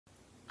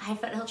Hi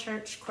Foothill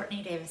Church,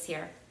 Courtney Davis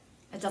here.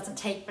 It doesn't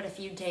take but a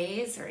few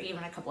days or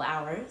even a couple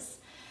hours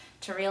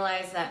to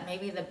realize that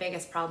maybe the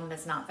biggest problem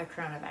is not the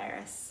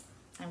coronavirus.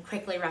 I'm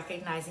quickly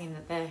recognizing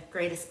that the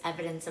greatest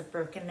evidence of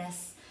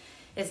brokenness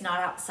is not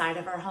outside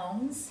of our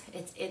homes,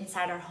 it's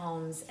inside our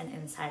homes and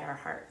inside our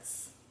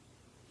hearts.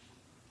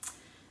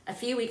 A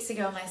few weeks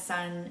ago, my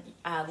son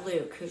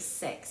Luke, who's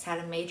 6, had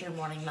a major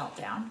morning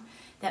meltdown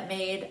that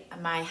made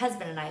my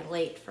husband and I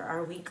late for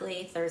our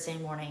weekly Thursday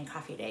morning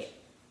coffee date.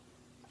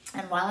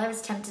 And while I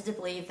was tempted to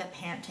believe that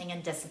parenting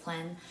and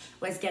discipline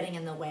was getting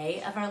in the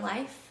way of our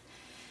life,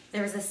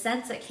 there was a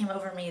sense that came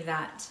over me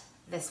that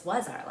this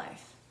was our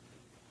life.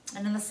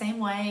 And in the same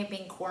way,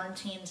 being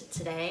quarantined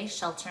today,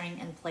 sheltering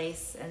in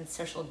place and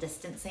social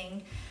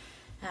distancing,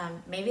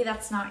 maybe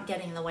that's not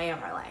getting in the way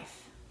of our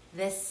life.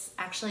 This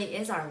actually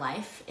is our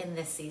life in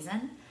this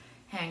season,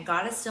 and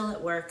God is still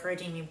at work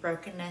redeeming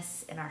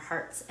brokenness in our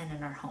hearts and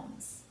in our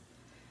homes.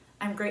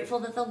 I'm grateful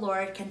that the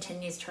Lord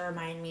continues to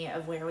remind me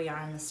of where we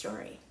are in the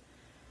story.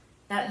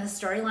 That in the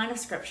storyline of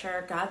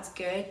Scripture, God's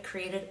good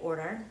created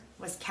order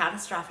was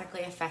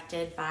catastrophically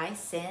affected by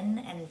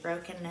sin and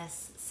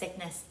brokenness,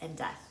 sickness, and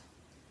death.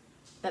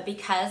 But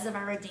because of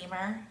our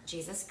Redeemer,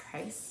 Jesus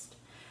Christ,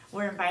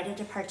 we're invited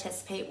to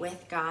participate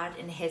with God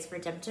in His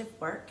redemptive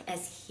work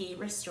as He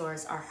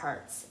restores our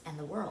hearts and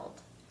the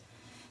world.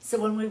 So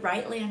when we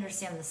rightly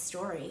understand the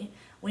story,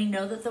 we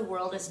know that the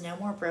world is no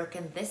more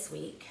broken this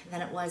week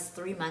than it was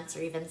 3 months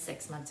or even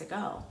 6 months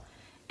ago.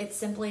 It's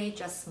simply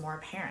just more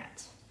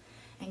apparent.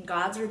 And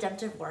God's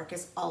redemptive work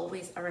is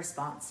always a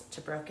response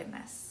to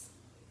brokenness.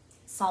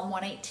 Psalm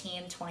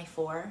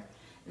 118:24,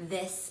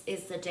 "This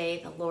is the day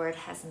the Lord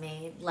has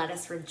made. Let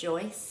us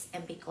rejoice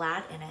and be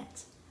glad in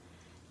it."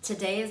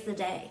 Today is the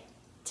day.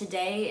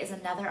 Today is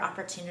another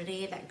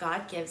opportunity that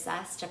God gives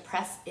us to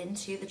press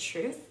into the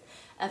truth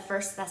of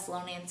 1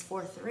 Thessalonians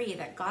 4:3,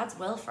 that God's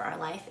will for our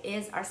life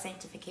is our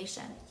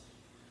sanctification.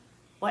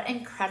 What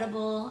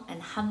incredible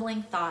and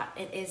humbling thought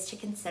it is to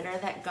consider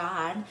that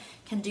God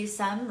can do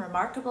some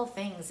remarkable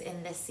things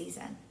in this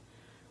season.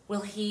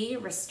 Will He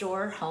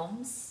restore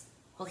homes?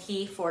 Will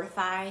He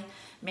fortify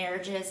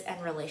marriages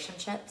and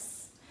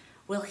relationships?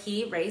 Will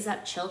He raise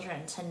up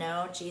children to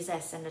know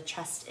Jesus and to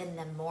trust in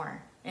Him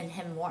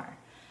more?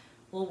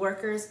 Will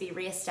workers be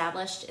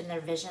reestablished in their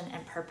vision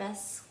and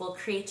purpose? Will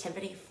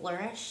creativity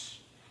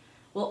flourish?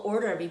 Will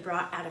order be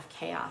brought out of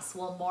chaos?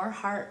 Will more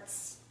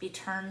hearts be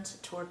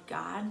turned toward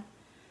God?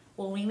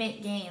 Will we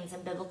make gains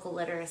in biblical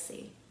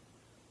literacy?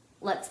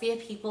 Let's be a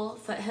people,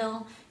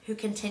 Foothill, who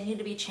continue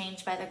to be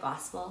changed by the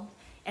gospel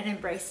and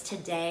embrace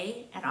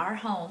today and our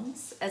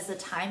homes as the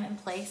time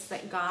and place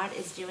that God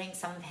is doing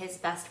some of His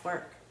best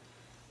work.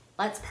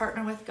 Let's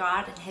partner with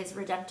God in His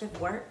redemptive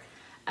work,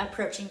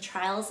 approaching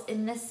trials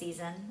in this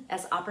season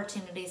as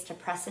opportunities to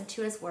press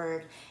into His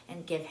word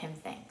and give Him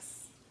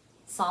thanks.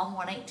 Psalm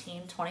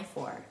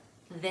 118:24,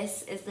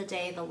 "This is the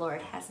day the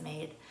Lord has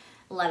made.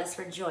 Let us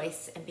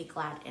rejoice and be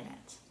glad in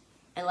it."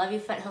 I love you,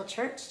 Foothill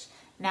Church.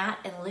 Matt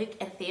and Luke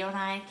and Theo and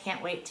I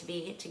can't wait to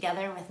be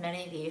together with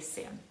many of you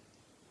soon.